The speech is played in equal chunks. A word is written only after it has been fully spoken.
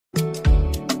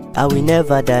I will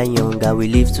never die young, I will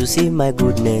live to see my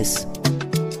goodness.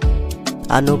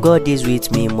 I know God is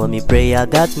with me, mommy prayer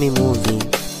got me moving.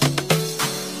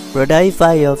 Brother, if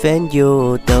I offend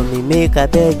you, tell me make I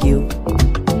beg you.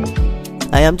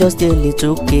 I am just a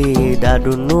little kid, I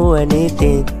don't know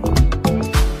anything.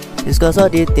 It's cause all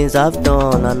the things I've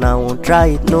done and I won't try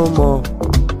it no more.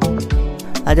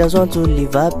 I just want to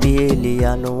live happily,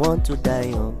 I don't want to die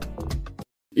young.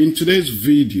 In today's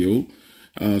video,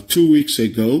 2 weeks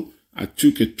ago, I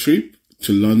took a trip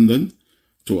to London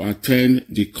to attend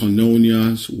the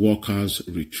Koinonia's Workers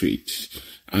Retreat.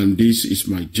 And this is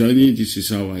my journey. This is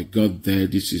how I got there.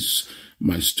 This is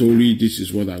my story. This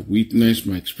is what I witnessed,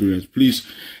 my experience. Please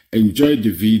enjoy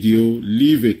the video,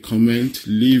 leave a comment,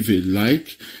 leave a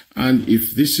like. And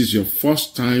if this is your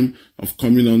first time of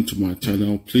coming onto my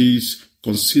channel, please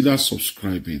consider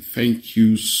subscribing. Thank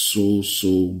you so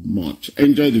much.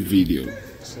 Enjoy the video.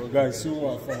 So guys, who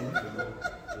are from?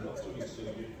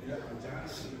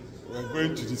 We're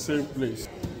going to the same place.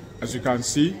 As you can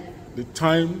see, the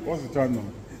time, what's the time now?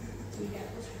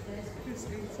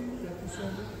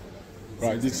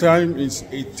 Right, the time is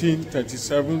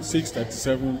 18:37,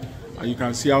 6:37, and you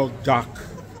can see how dark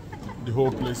the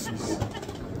whole place is.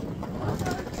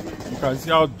 You can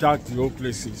see how dark the whole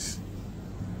place is.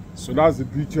 So that's the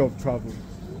beauty of travel.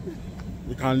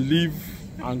 You can leave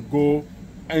and go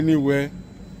anywhere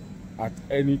at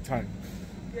any time.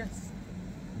 Yes.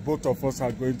 Both of us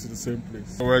are going to the same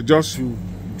place. So we're just to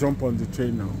jump on the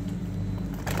train now.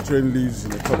 The train leaves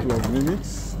in a couple of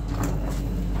minutes.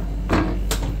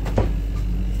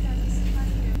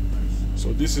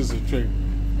 So this is the train.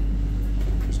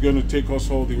 It's going to take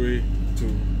us all the way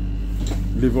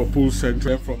to Liverpool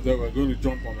Central. From there we're going to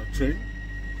jump on a train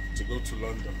to go to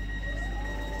London.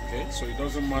 Okay, so it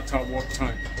doesn't matter what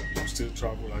time, you still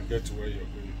travel and get to where you're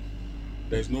going.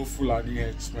 There's no Fulani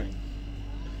headsmen.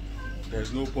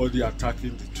 There's nobody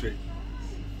attacking the train.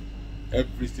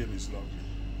 Everything is lovely.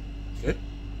 Okay?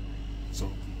 So,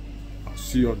 I'll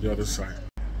see you on the other side.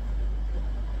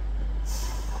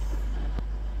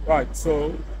 Right,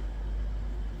 so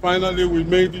finally we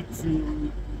made it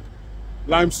to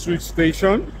Lime Street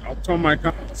Station. I'll turn my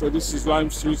camera. So this is Lime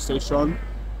Street Station.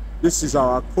 This is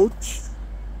our coach.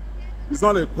 It's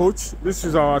not a coach, this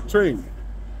is our train.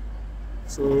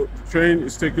 So the train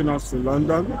is taking us to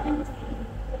London.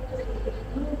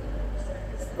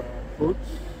 Coach,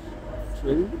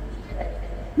 train.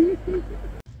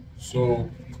 So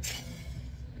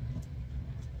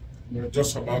we're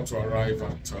just about to arrive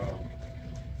at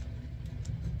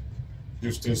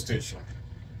Euston Station.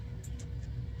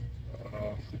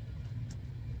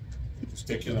 It's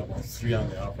taking about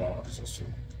 3.5 hours or so.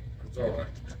 It's all right.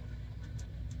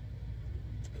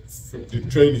 The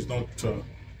train is not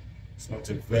it's not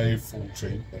a very full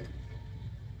train, but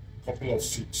a couple of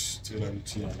seats still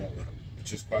empty and all that,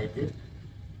 which is quite good.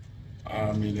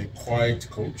 I'm in a quiet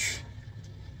coach,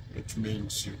 which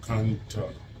means you can't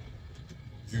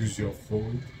use your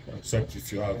phone except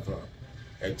if you have a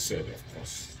headset, of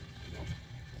course. You know.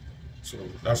 So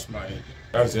that's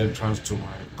the entrance to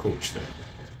my coach there.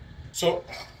 So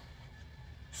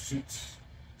seats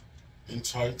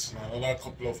inside, in another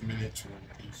couple of minutes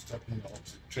we'll be stepping out.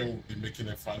 The train will be making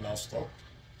a final stop,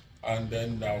 and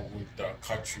then I would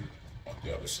catch you on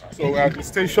the other side. So we're at the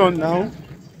station now.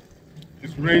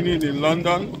 It's raining in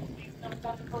London,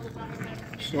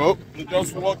 so we're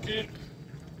just walking.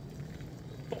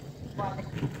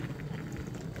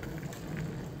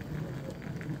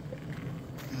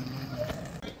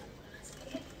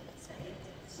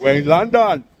 We're in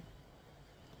London.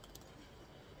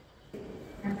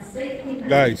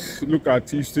 Guys, look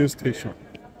at Euston Station.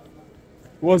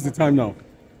 What's the time now?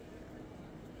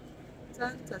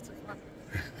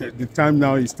 10:35. The time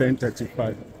now is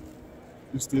 10:35.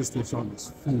 Euston Station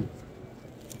is full.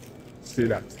 See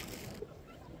that?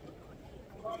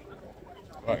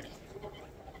 Right.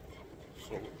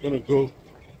 So we're gonna go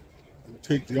and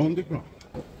take the underground.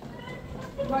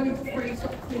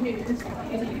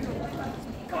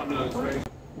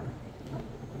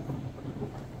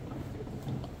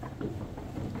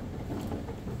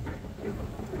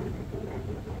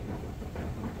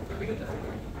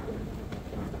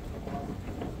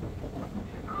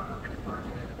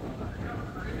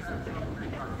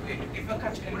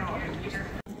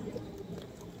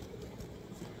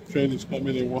 Train is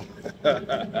coming in one.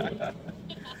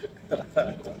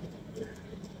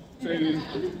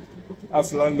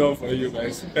 That's London for you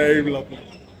guys. Very lovely.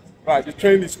 Right, the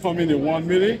train is coming in 1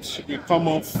 minute. We come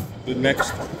off the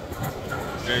next one.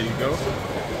 There you go.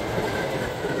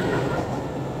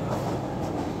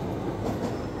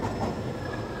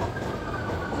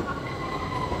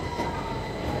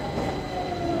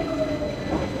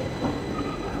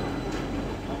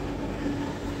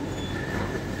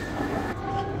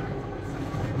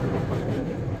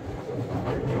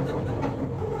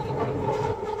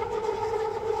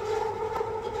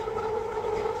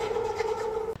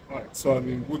 So I'm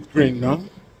in Wood Green now.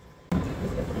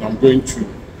 And I'm going to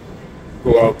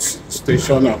go out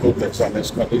station. I hope there's an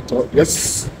escalator.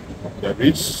 Yes, there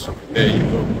is. There you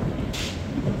go.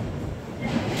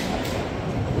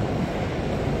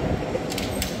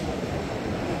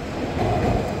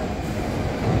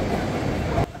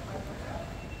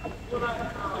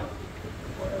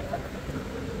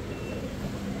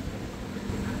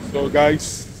 So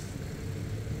guys,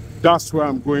 that's where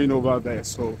I'm going over there.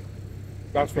 So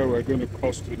that's where we're going to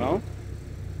cross to now.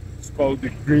 It's called the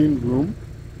Green Room.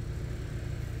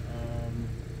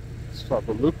 Let's have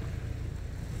a look.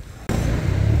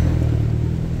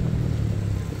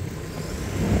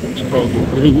 It's called the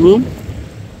Green Room.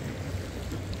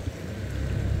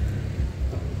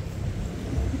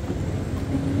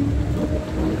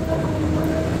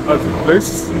 That's the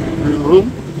place, Green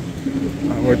Room.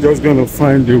 And we're just going to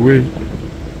find a way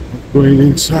of going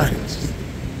inside.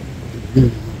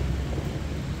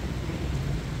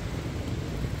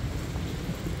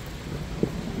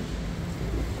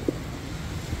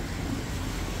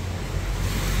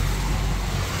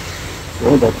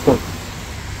 Oh, that's fun.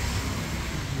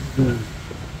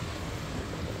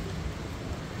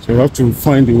 So you have to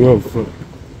find a way of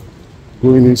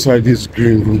going inside this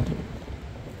green room.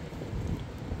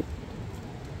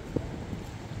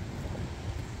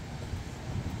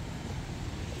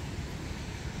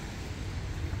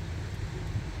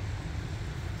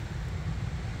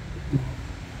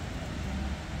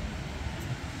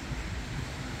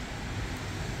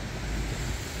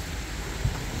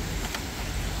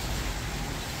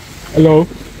 Hello,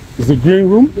 is the green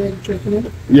room? Yeah, checking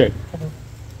in. Yeah.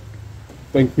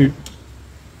 Thank you.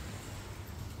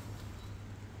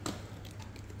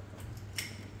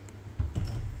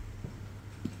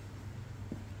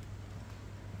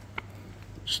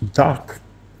 It's dark.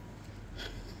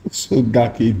 It's so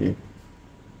dark in here.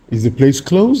 Is the place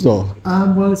closed or?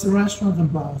 Well, it's a restaurant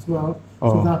and bar as well, so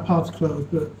Oh. that part's closed,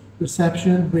 but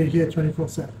reception, we're here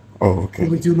 24/7. Oh, So okay.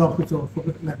 we do lock the door for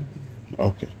 11 p.m.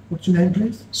 Okay. What's your name,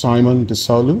 please? Simon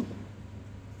DeSalu?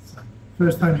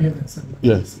 First time here then, Sam.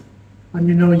 Yes. And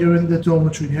you know you're in the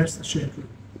dormitory, yes, the shared room?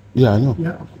 Yeah, I know. Yeah,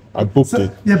 okay. I booked So,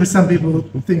 it. yeah, but some people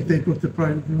think they booked the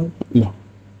private room, No.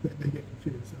 they get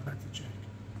confused, so I had to check.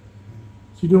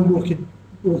 So you don't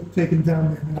walk taken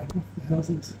down there and like, what the hell is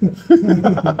this?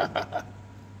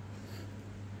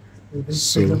 They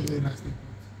So- don't really like it.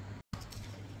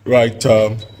 Right,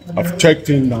 I've checked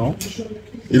in now.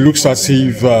 It looks as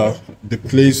if the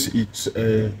place,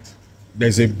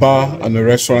 there's a bar and a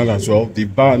restaurant as well. The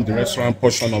bar and the restaurant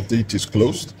portion of it is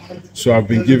closed. So I've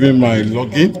been given my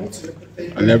login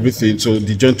and everything. So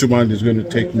the gentleman is going to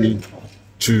take me Yeah,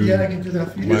 I to can do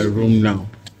that for you. my room now.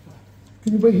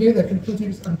 Can you wait here? Can you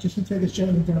please, I'm just going to take this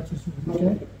gentleman down to his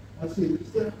room,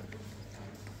 okay?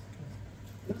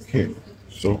 Okay,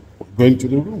 so we're going to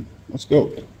the room. Let's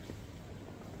go.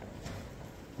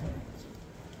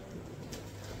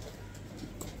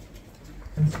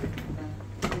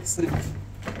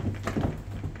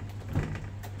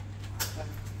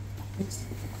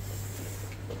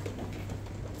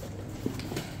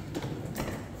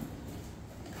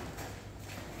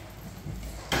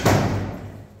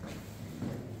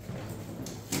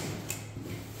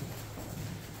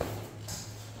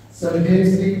 So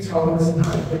here's the towers and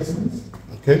high basements.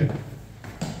 Okay.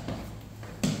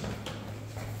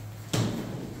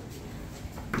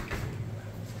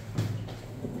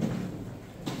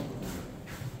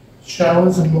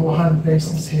 Showers and more hand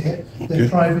basins here. They're Okay.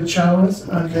 private showers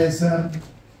and there's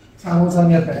towels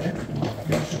on your bed.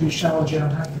 There should be shower gel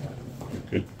hanging on.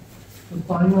 Okay. And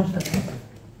final thing,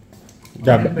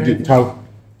 How?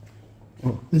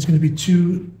 there's going to be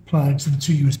 2 plugs and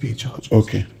 2 USB chargers.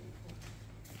 Okay.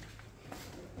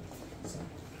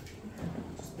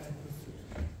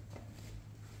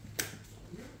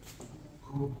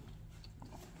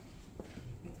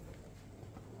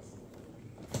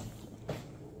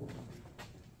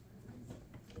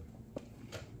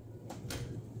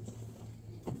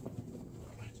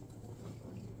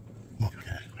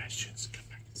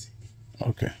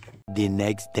 Okay. The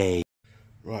next day.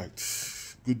 Right.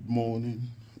 Good morning.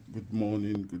 Good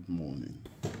morning. Good morning.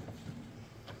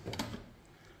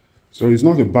 So it's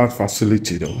not a bad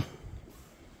facility though.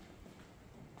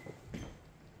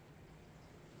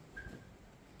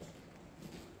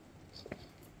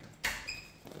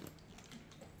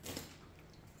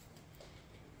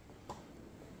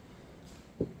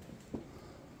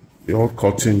 They all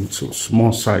cut into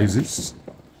small sizes.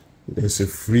 There's a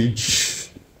fridge.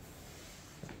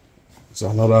 There's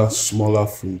another smaller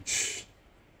fridge.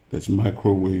 There's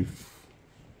microwave.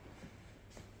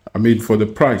 I mean, for the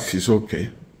price, it's okay.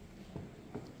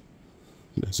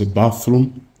 There's a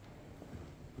bathroom.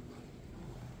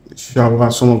 The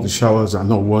shower, some of the showers are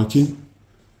not working.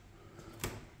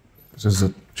 This is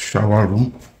a shower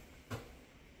room.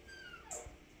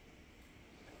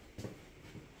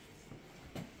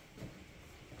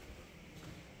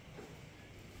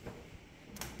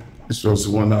 This was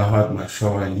the one I had my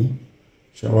shower in.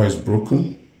 Shower is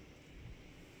broken.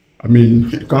 I mean,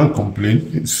 you can't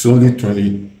complain. It's only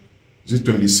 20, is it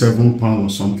 27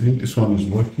 pounds or something? This one is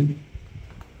working.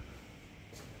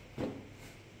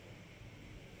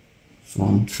 This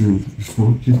one too is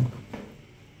working.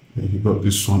 And you got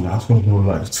this one that's got no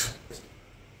light.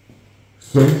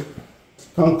 So,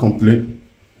 can't complain.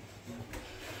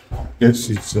 Guess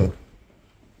it's a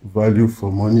value for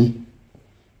money.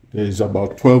 There is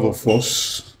about 12 of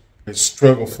us. There's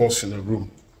 12 of us in the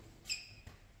room.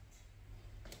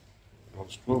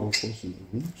 There's 12 of us in the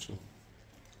room, so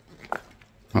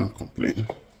can't complain.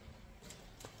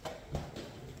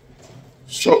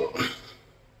 So,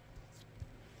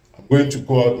 I'm going to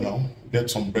go out now, get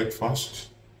some breakfast.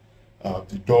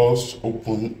 The doors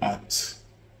open at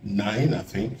 9, I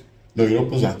think. No, it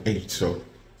opens at 8, so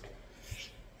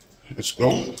let's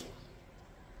go.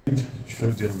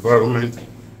 Show the environment.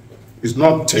 It's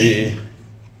not a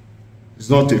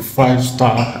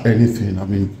 5-star anything. I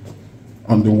mean,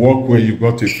 on the walkway you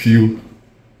got a few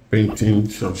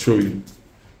paintings. I'll show you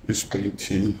this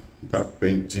painting, that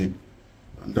painting,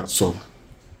 and that's all.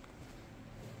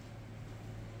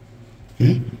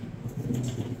 Okay.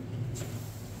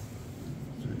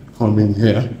 Come in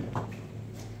here.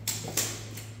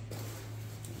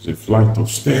 There's a flight of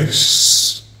stairs.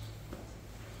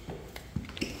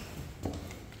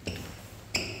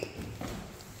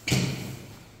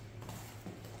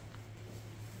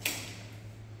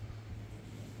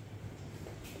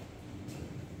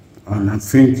 And I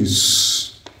think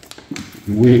it's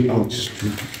the way out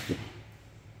street.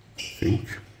 I think.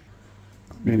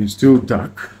 I mean, it's still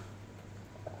dark.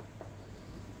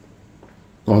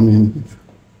 Coming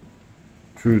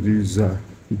through this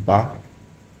bar.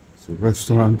 It's a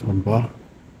restaurant and bar.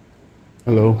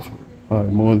 Hello. Hi,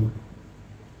 morning.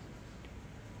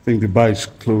 I think the bar is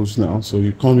closed now, so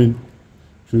you're coming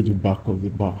through the back of the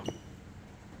bar.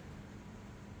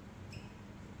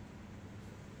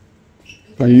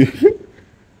 Can you?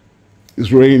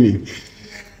 It's raining.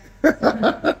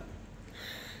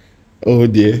 Oh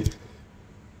dear.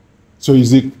 So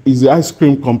is the ice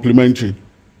cream complimentary?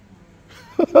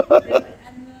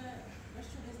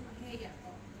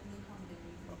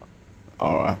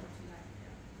 All right.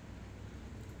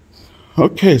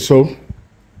 Okay, so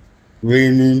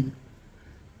raining.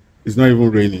 It's not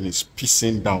even raining, it's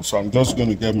pissing down. So I'm just going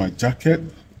to get my jacket.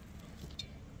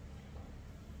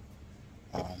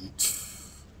 And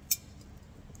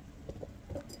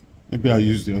maybe I'll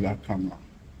use the other camera.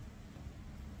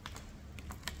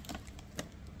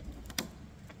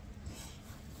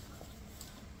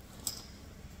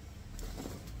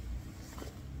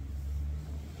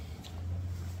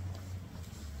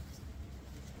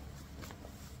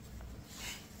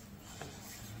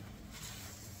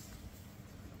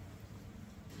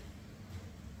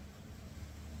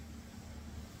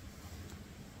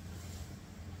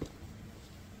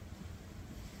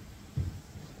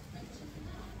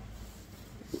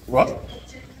 What?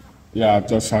 Yeah, I've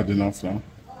just had enough now.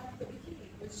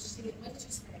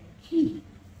 Key?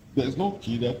 There's no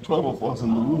key. There are 12 of us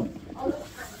in the room.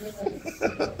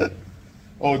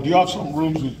 Oh, do you have some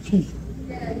rooms with key?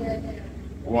 Yeah.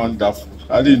 Wonderful.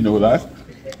 I didn't know that.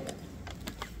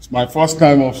 It's my first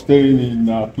time of staying in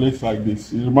a place like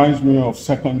this. It reminds me of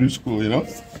secondary school, you know?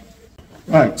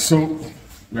 Right, so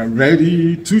we're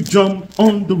ready to jump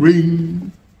on the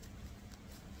ring.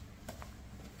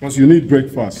 Because you need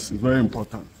breakfast, it's very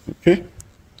important, okay?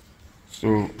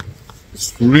 So,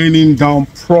 it's raining down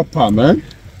proper, man.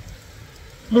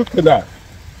 Look at that.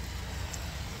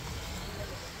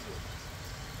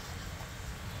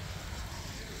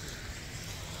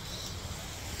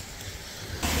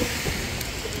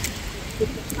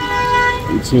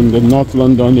 It's in the North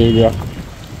London area.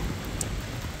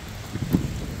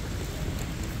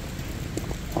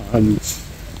 And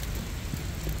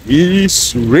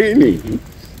it's raining.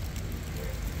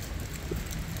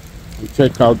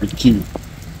 Check out the queue.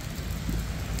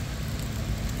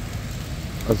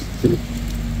 That's the queue.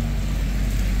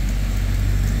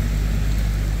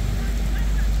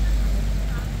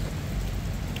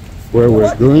 Where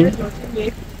we're going.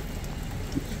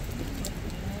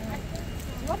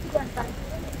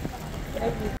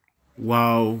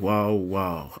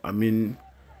 Wow. I mean,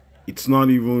 it's not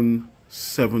even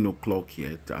 7 o'clock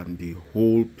yet and the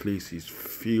whole place is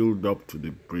filled up to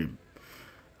the brim.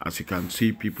 As you can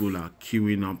see, people are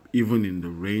queuing up, even in the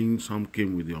rain. Some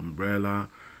came with the umbrella.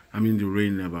 I mean, the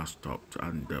rain never stopped.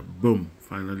 And boom,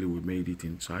 finally we made it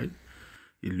inside.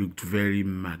 It looked very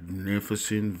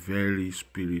magnificent, very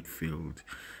spirit-filled.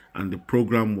 And the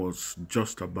program was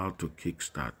just about to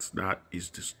kickstart. That is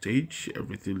the stage,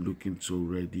 everything looking so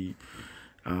ready.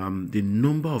 The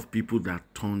number of people that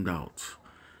turned out,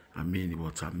 I mean, it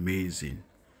was amazing.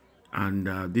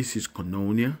 And this is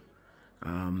Koinonia.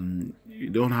 We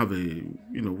don't have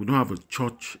a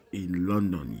church in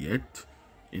London yet,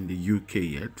 in the UK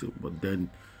yet, but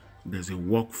then there's a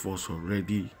workforce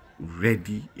already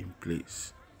ready in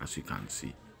place, as you can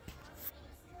see.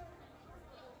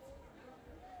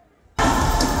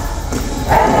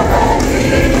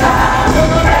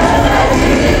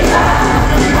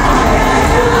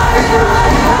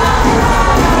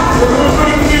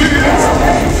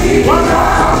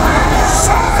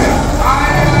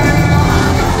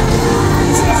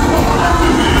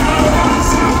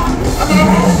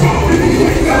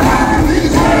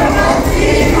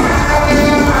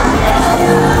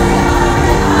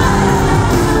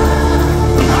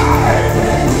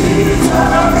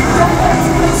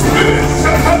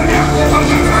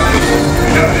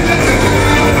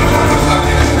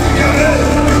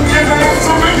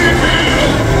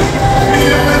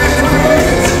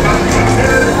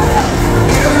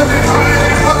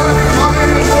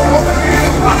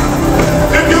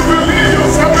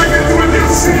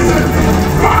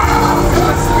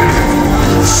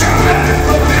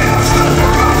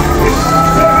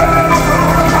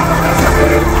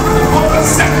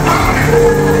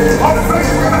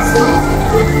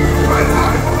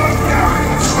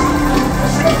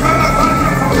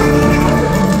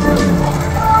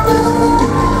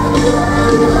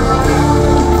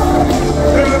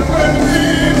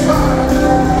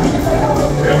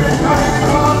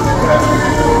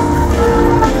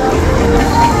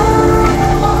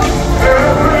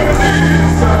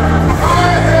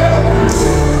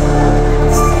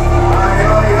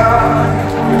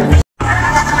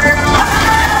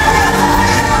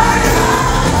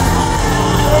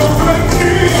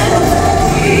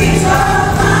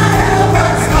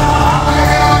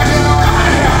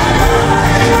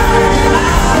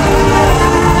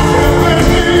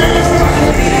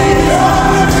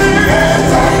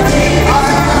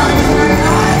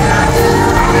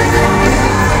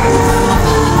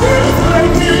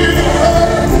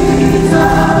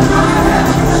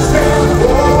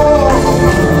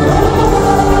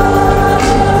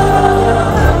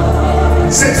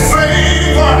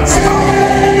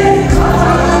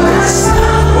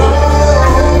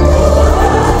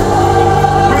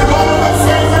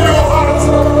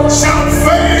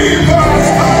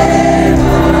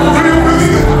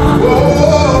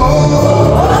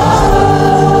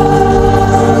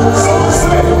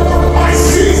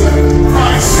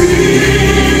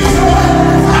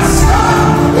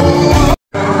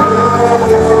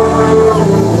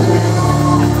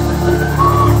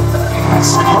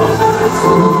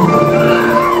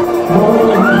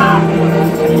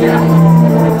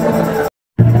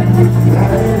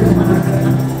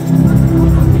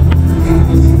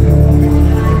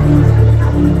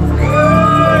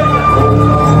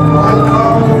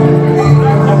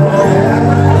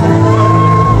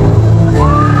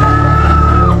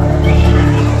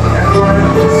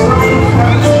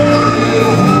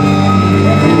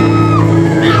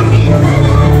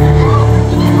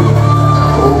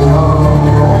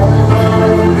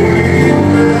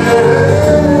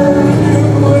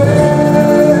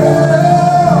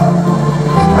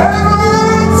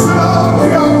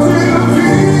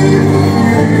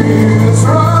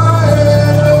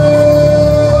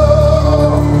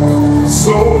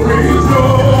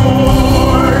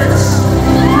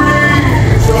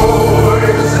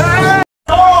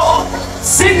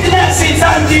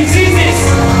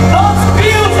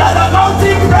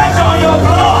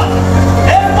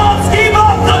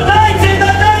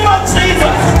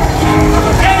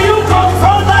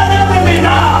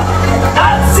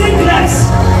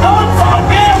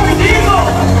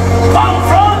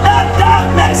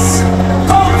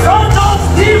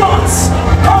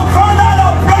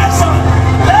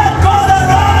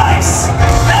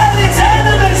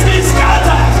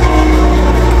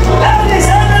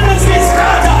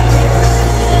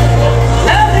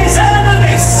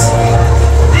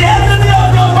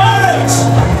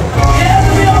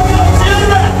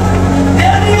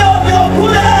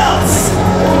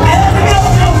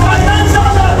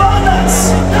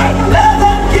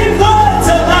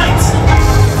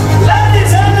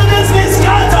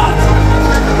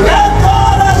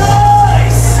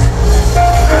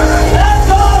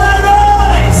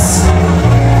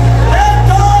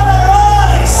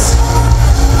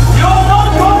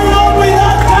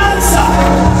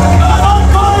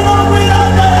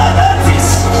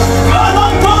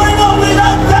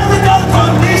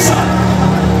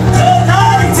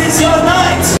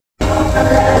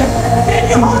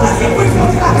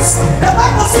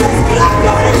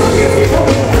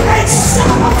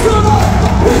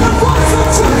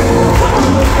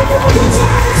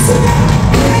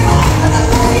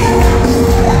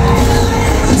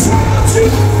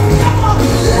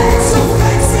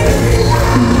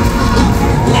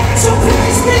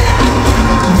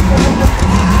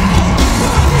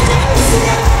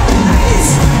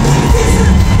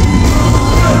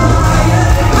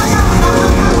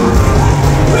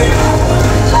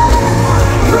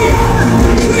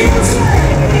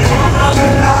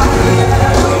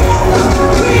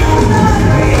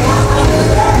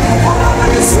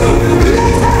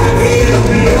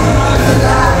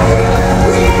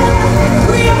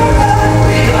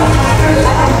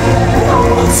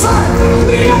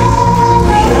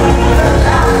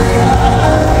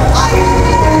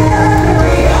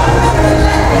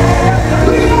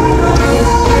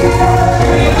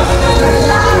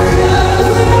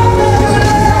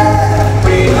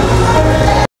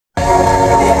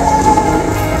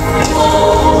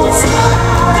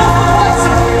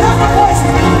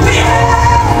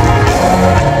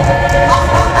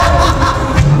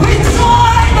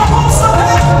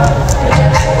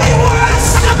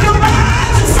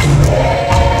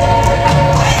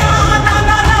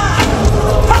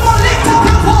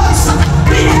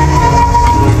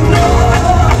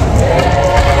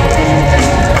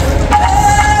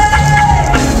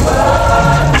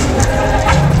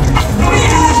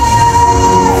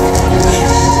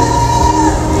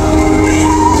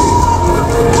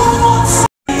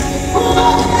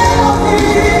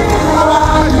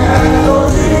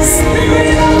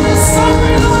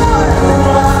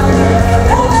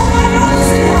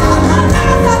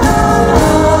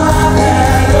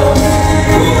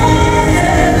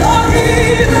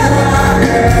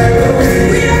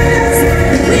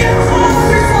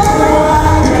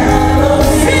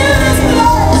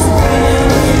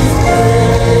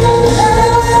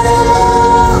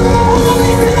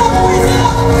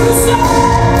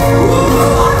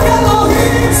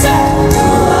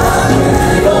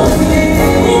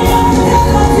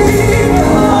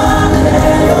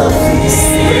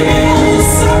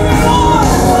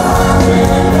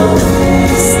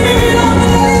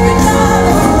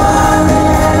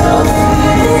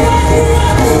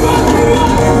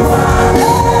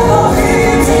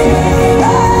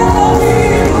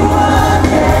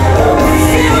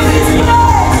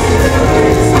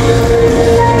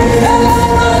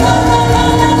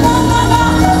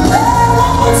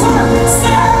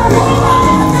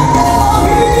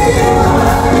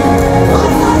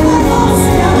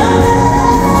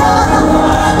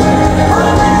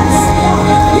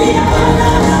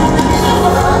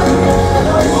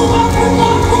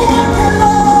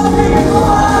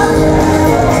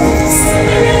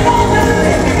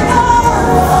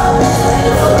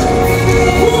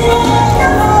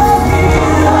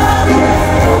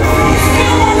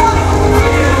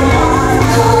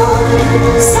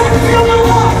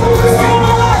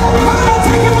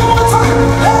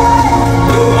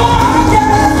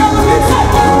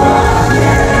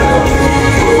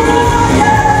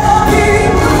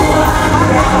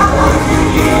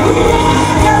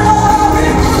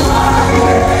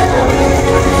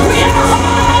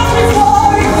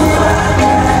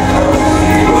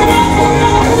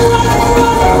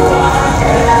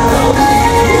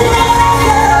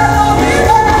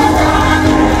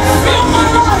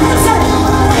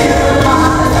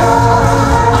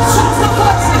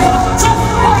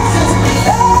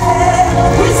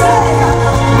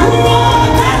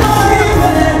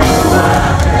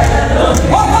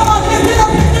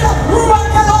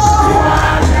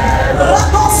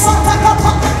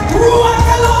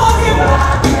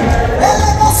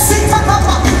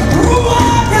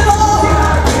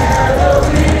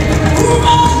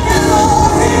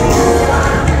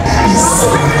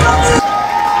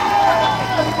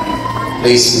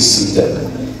 Please be seated.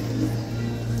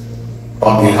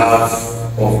 On behalf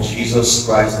of Jesus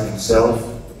Christ himself,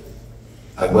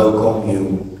 I welcome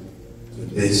you to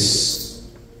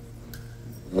this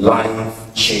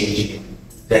life-changing,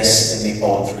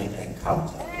 destiny-altering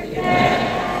encounter.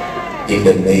 In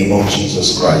the name of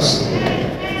Jesus Christ.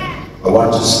 I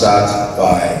want to start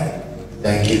by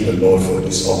thanking the Lord for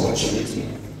this opportunity.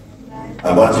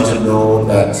 I want you to know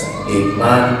that a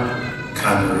man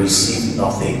can receive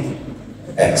nothing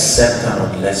except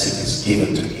and unless it is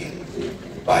given to him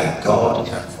by God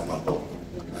and from above.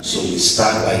 And so we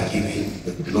start by giving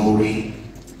the glory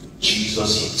to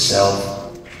Jesus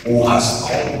himself, who has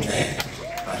called men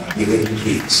and given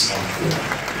gifts unto them.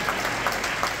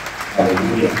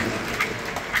 Hallelujah.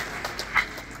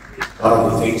 One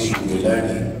of the things you will be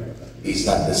learning is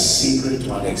that the secret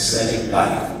to an excelling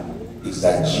life is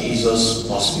that Jesus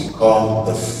must become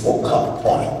the focal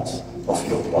point of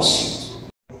your pursuit.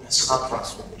 Personal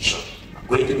transformation. I'm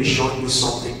going to be showing you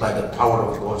something by the power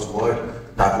of God's word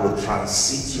that will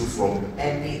transit you from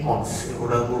any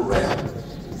unfavorable realm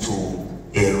to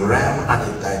a realm and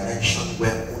a dimension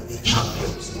where only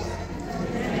champions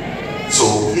dwell.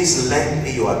 So please lend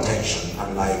me your attention.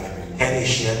 And like Henry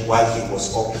shared while he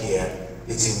was up here,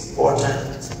 it's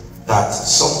important that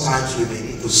sometimes we may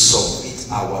need to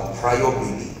submit our prior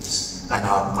beliefs and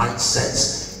our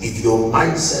mindsets. If your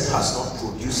mindset has not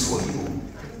produced for you,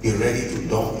 be ready to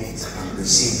dump it and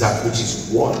receive that which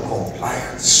is word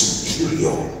compliant,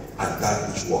 superior, and that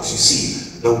which works. You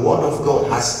see, the word of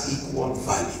God has equal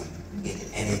value in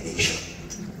any nation.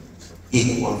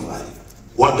 Equal value.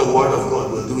 What the word of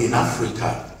God will do in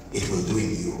Africa, it will do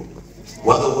in Europe.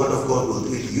 What the word of God will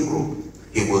do in Europe,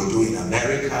 it will do in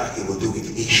America, it will do in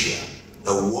Asia.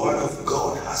 The word of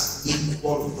God has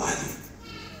equal value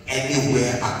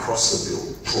anywhere across the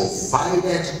globe,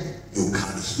 provided you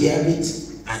can hear it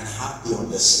and have the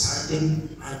understanding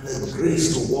and the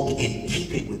grace to walk in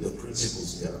keeping with the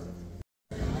principles thereof.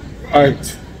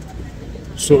 Alright,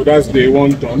 so that's day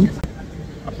one done.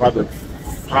 I've had a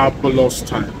fabulous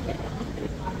time.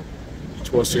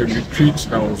 It was a retreat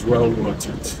that was well worth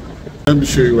it. Let me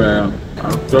show you where I am.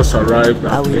 I've just arrived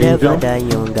at I will never die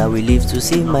young, I will live to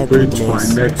see my going to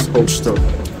goodness. my next whole stop.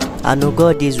 I know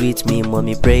God is with me,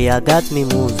 mommy prayer got me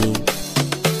moving.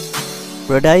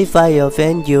 Brother, if I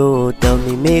offend you, tell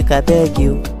me make I beg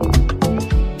you.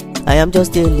 I am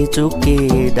just a little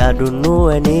kid, I don't know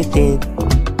anything.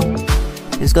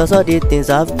 Discuss all the things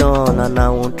I've done and I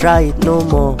won't try it no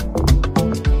more.